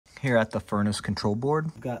Here at the furnace control board,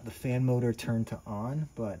 we've got the fan motor turned to on,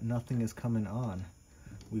 but nothing is coming on.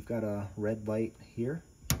 We've got a red light here.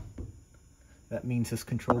 That means this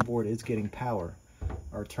control board is getting power.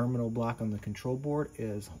 Our terminal block on the control board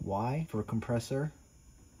is Y for compressor.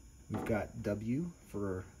 We've got W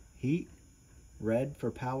for heat, red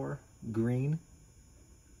for power, green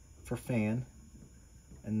for fan,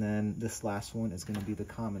 and then this last one is going to be the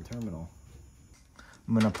common terminal.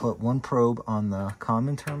 I'm going to put one probe on the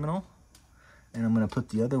common terminal, and I'm going to put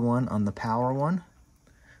the other one on the power one.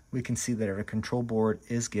 We can see that our control board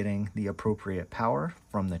is getting the appropriate power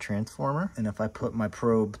from the transformer. And if I put my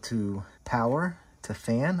probe to power to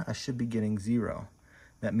fan, I should be getting 0.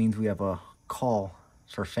 That means we have a call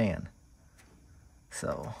for fan.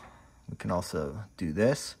 So we can also do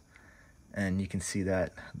this, and you can see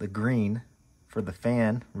that the green for the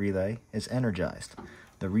fan relay is energized.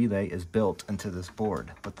 The relay is built into this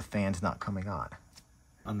board, but the fan's not coming on.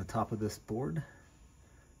 On the top of this board,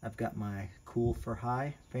 I've got my cool for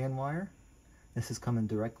high fan wire. This is coming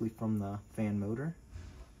directly from the fan motor.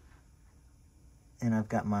 And I've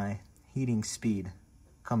got my heating speed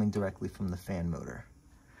coming directly from the fan motor.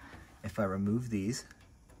 If I remove these,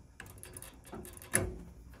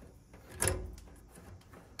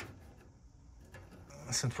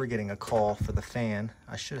 since we're getting a call for the fan,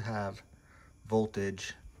 I should have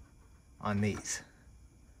voltage on these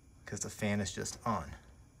because the fan is just on.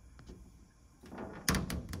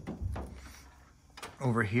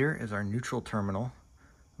 Over here is our neutral terminal.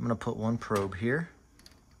 I'm going to put one probe here.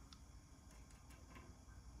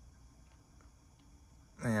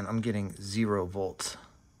 And I'm getting 0 volts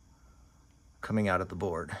coming out of the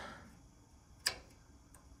board.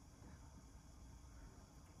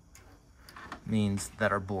 Means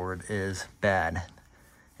that our board is bad.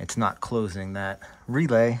 It's not closing that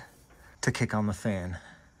relay to kick on the fan.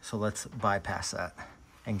 So let's bypass that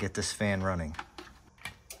and get this fan running.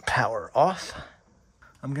 Power off.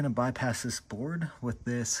 I'm gonna bypass this board with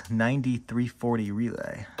this 9340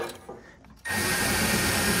 relay.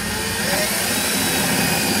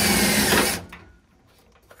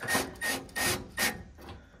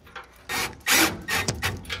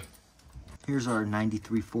 Here's our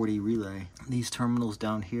 9340 relay. These terminals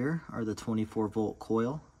down here are the 24 volt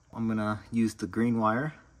coil. I'm gonna use the green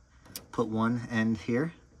wire, put one end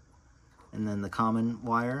here, and then the common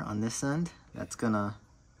wire on this end. That's gonna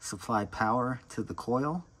supply power to the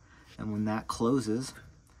coil, and when that closes,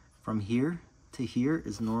 from here to here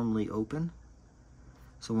is normally open.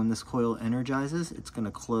 So when this coil energizes, it's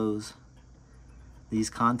gonna close these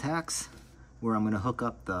contacts where I'm gonna hook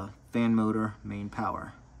up the fan motor main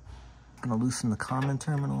power. I'm gonna loosen the common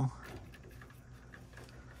terminal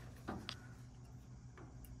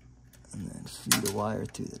and then feed a wire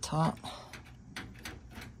through the top.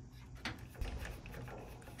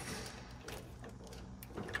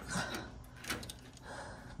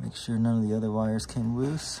 Make sure none of the other wires came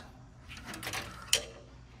loose.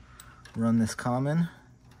 Run this common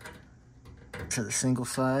to the single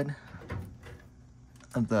side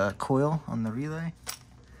of the coil on the relay.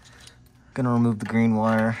 Gonna remove the green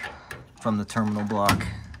wire from the terminal block.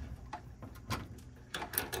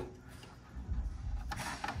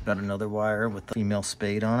 Got another wire with the female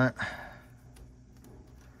spade on it.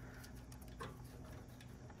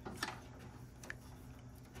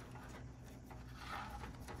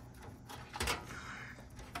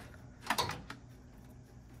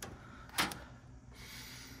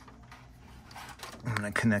 I'm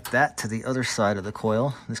going to connect that to the other side of the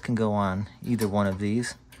coil. This can go on either one of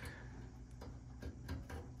these.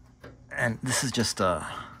 And this is just a,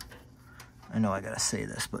 I know I gotta say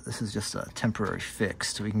this, but this is just a temporary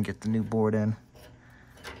fix so we can get the new board in.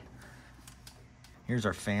 Here's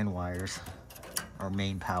our fan wires, our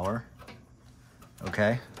main power.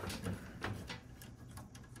 Okay.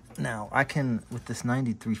 Now I can, with this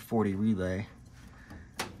 9340 relay,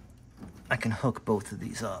 I can hook both of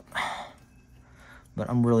these up. But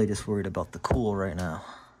I'm really just worried about the cool right now.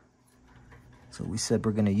 So we said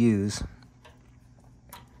we're gonna use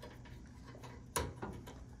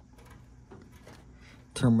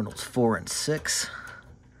terminals 4 and 6.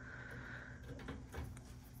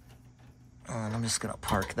 And I'm just gonna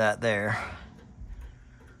park that there.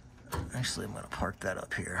 Actually, I'm gonna park that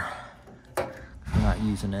up here. I'm not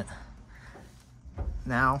using it.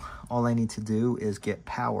 Now, all I need to do is get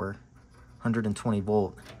power, 120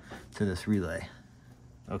 volt, to this relay.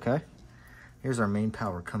 Okay? Here's our main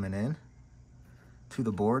power coming in to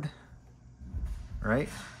the board, right?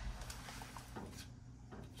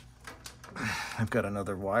 I've got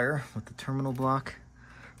another wire with the terminal block.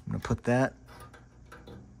 I'm gonna put that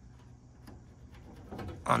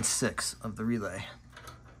on 6 of the relay.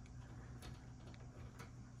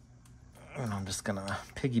 I'm just gonna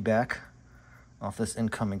piggyback off this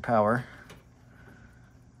incoming power,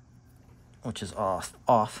 which is off,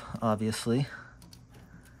 obviously.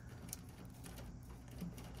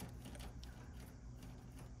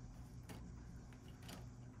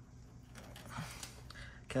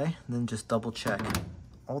 Okay, then just double check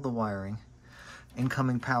all the wiring.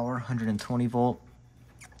 Incoming power, 120 volt.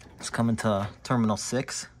 It's coming to terminal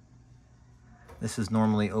 6. This is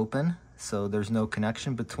normally open, so there's no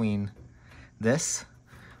connection between this,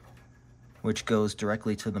 which goes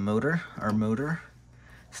directly to the motor. Our motor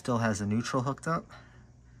still has a neutral hooked up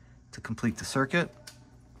to complete the circuit.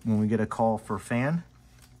 When we get a call for fan,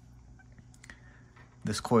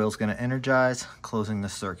 this coil is going to energize, closing the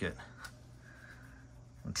circuit.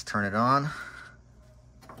 Let's turn it on.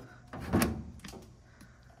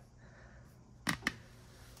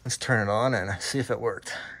 Let's turn it on and see if it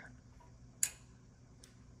worked.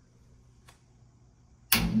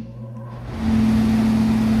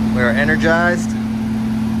 We are energized.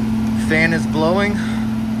 Fan is blowing.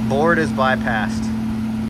 Board is bypassed.